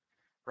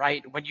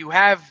 right? When you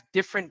have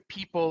different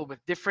people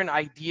with different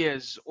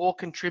ideas all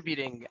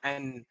contributing,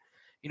 and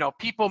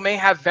people may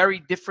have very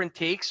different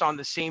takes on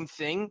the same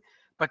thing,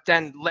 but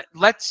then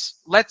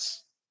let's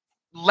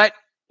let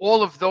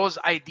all of those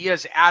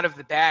ideas out of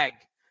the bag,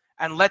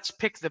 and let's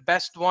pick the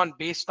best one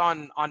based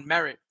on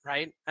merit,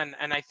 right? And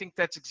I think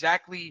that's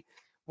exactly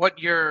what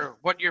your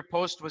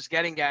post was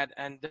getting at.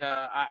 And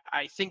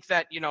I think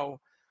that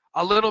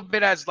a little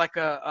bit as like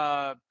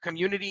a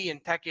community in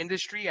tech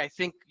industry, I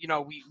think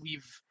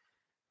we've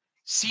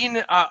seen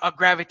a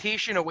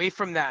gravitation away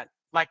from that,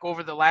 like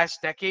over the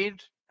last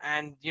decade.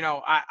 And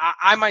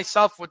I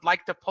myself would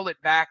like to pull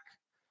it back,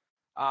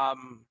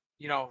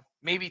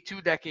 maybe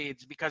 2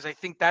 decades, because I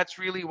think that's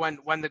really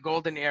when the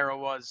golden era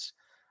was.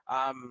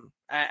 And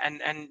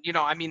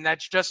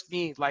that's just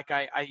me. Like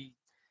I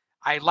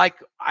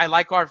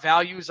like our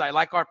values, I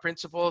like our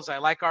principles, I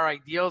like our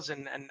ideals,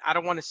 and I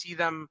don't want to see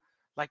them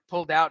like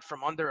pulled out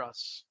from under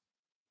us.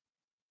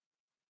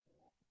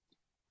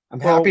 I'm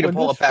happy to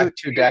pull it back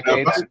 2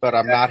 decades, but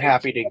I'm not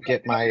happy to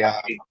get my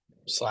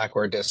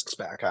Slackware discs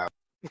back out.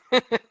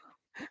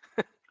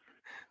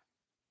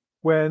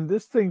 When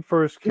this thing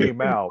first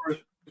came out,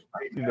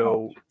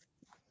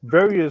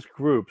 various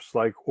groups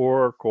like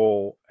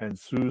Oracle and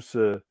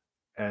SUSE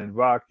and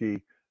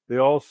Rocky, they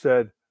all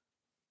said,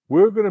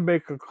 we're going to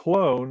make a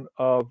clone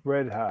of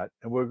Red Hat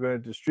and we're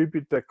going to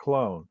distribute that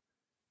clone.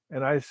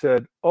 And I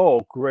said,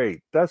 oh,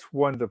 great, that's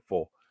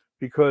wonderful,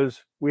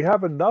 because we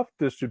have enough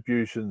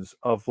distributions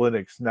of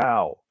Linux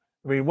now.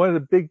 I mean, one of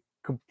the big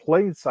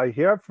complaints I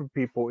hear from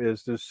people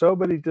is there's so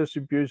many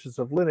distributions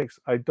of Linux,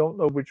 I don't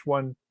know which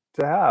one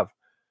to have.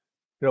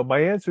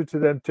 My answer to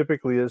them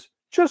typically is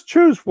just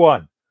choose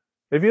one.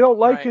 If you don't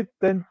like it,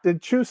 then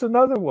choose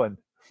another one.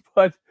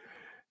 But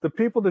the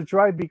people that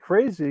drive me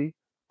crazy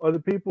are the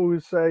people who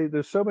say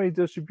there's so many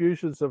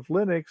distributions of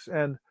Linux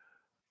and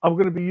I'm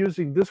going to be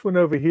using this one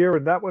over here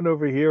and that one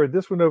over here and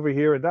this one over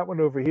here and that one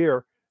over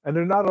here, and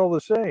they're not all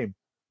the same.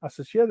 I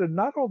says, yeah, they're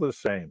not all the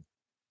same,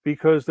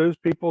 because those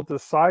people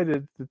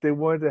decided that they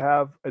wanted to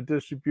have a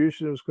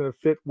distribution that was going to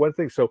fit one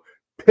thing. So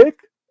pick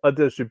a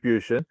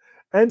distribution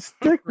and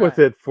stick with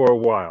it for a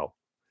while.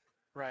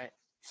 Right.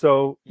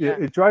 So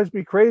it drives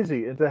me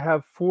crazy. And to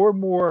have 4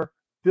 more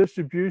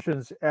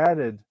distributions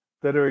added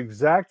that are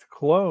exact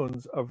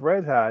clones of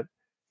Red Hat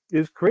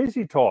is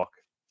crazy talk.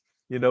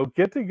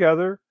 Get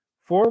together,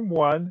 form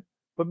one,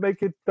 but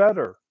make it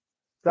better.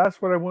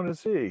 That's what I want to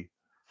see.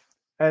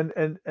 And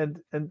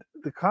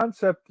the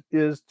concept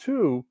is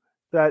too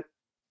that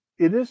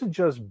it isn't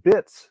just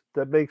bits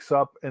that makes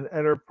up an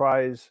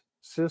enterprise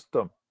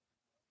system.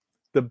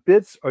 The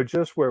bits are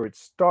just where it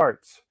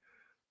starts.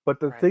 But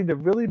the thing that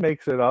really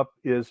makes it up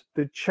is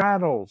the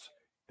channels,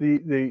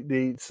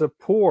 the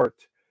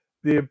support,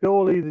 the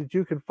ability that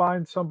you can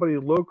find somebody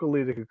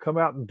locally that can come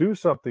out and do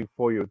something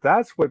for you.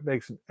 That's what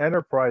makes an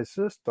enterprise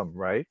system,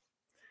 right?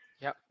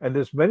 Yep. And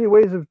there's many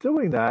ways of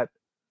doing that,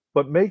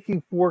 but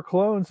making 4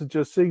 clones and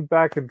just sitting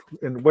back and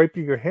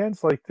wiping your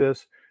hands like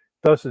this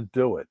doesn't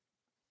do it.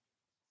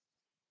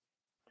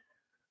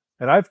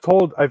 And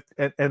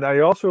I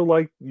also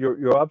like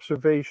your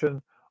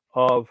observation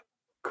of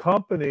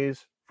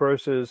companies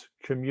versus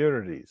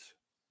communities.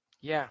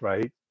 Yeah.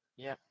 Right?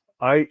 Yeah.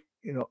 I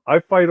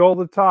fight all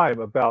the time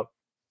about,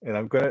 and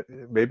I'm going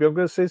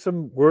to say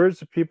some words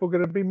that people are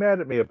going to be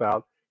mad at me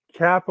about,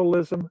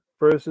 capitalism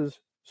versus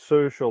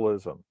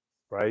socialism,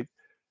 right?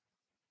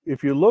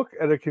 If you look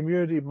at a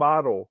community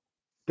model,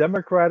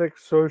 democratic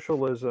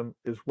socialism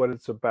is what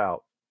it's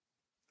about.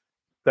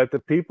 That the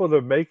people that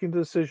are making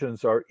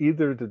decisions are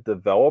either the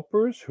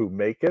developers who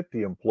make it,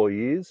 the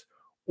employees,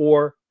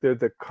 or they're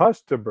the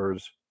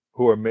customers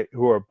who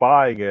are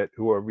buying it,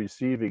 who are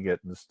receiving it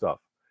and stuff.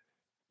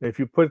 And if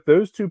you put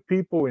those 2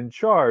 people in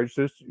charge,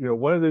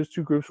 one of those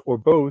 2 groups or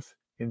both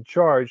in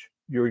charge,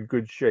 you're in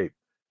good shape.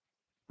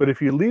 But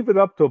if you leave it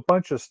up to a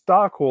bunch of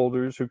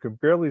stockholders who can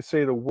barely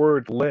say the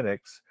word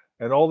Linux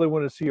and all they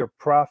want to see are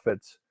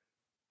profits,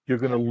 you're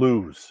going to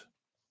lose.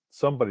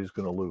 Somebody's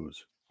going to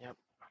lose. Yep.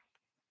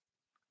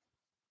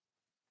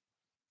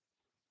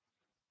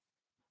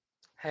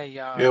 Hey,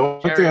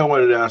 one Jerry. thing I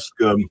wanted to ask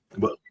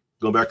about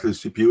going back to the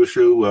CPU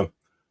issue.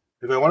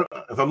 If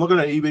I'm looking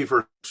at eBay for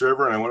a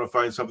server and I want to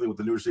find something with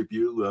the newer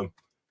CPU,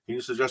 can you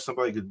suggest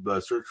something I could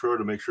search for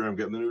to make sure I'm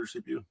getting the newer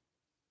CPU?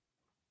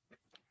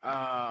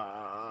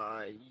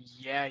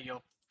 Yeah,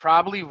 you'll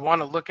probably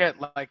want to look at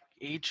like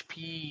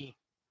HP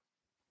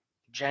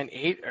Gen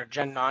 8 or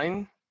Gen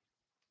 9.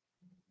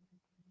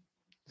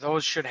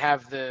 Those should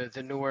have the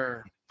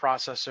newer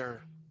processor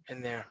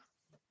in there.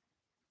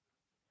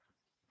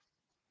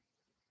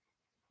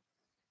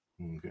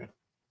 Okay.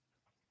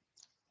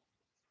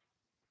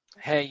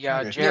 Hey,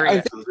 Okay.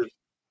 Jerry.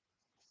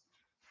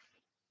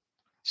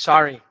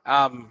 Sorry,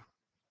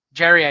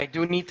 Jerry, I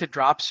do need to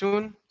drop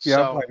soon. Yeah,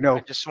 so I know.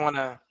 I just want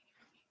to.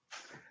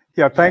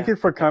 Yeah, thank you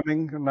for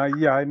coming. And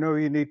I know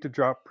you need to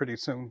drop pretty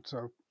soon.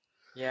 So.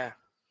 Yeah.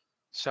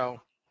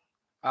 So,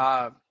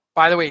 by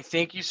the way,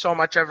 thank you so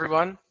much,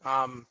 everyone.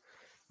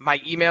 My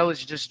email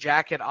is just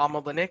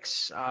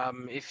jack@AlmaLinux.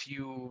 If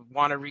you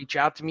want to reach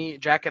out to me,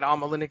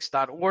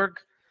 jack@almalinux.org.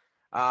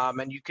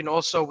 And you can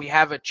also, we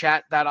have a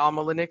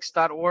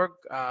chat.almalinux.org,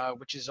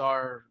 which is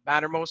our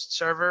Mattermost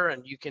server,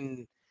 and you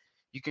can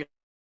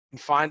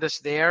find us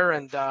there,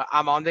 and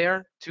I'm on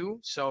there too.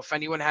 So if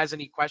anyone has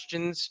any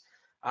questions,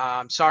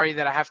 I'm sorry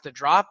that I have to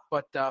drop,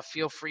 but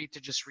feel free to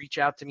just reach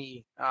out to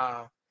me,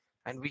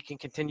 and we can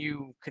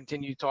continue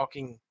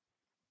talking.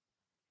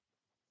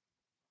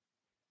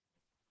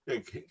 Hey,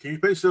 can you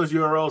paste those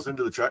URLs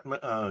into the chat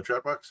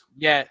box?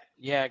 Yeah,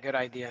 good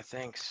idea.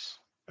 Thanks.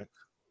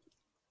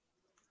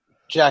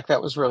 Jack,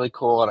 that was really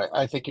cool, and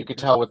I think you could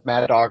tell with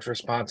Mad Dog's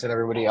response and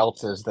everybody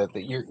else's that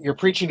you're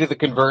preaching to the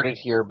converted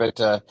here, but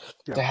to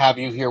have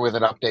you here with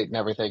an update and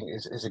everything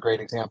is a great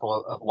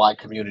example of why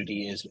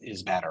community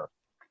is better.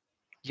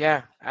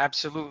 Yeah,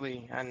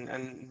 absolutely,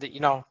 and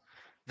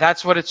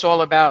that's what it's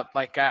all about.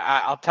 Like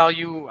I'll tell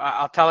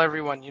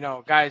everyone,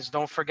 guys,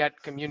 don't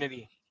forget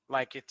community.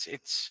 Like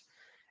it's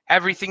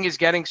everything is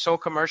getting so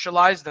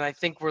commercialized, and I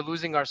think we're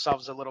losing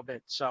ourselves a little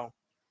bit. So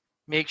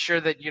make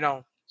sure that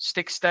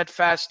stick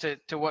steadfast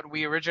to what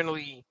we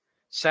originally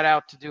set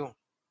out to do.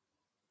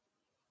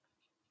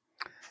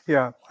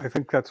 Yeah, I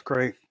think that's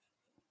great.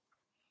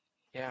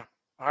 Yeah.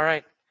 All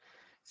right.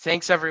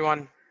 Thanks,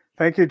 everyone.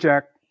 Thank you,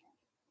 Jack.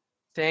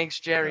 Thanks,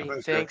 Jerry.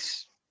 Yeah,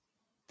 thanks.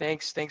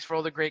 Thanks for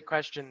all the great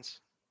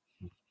questions.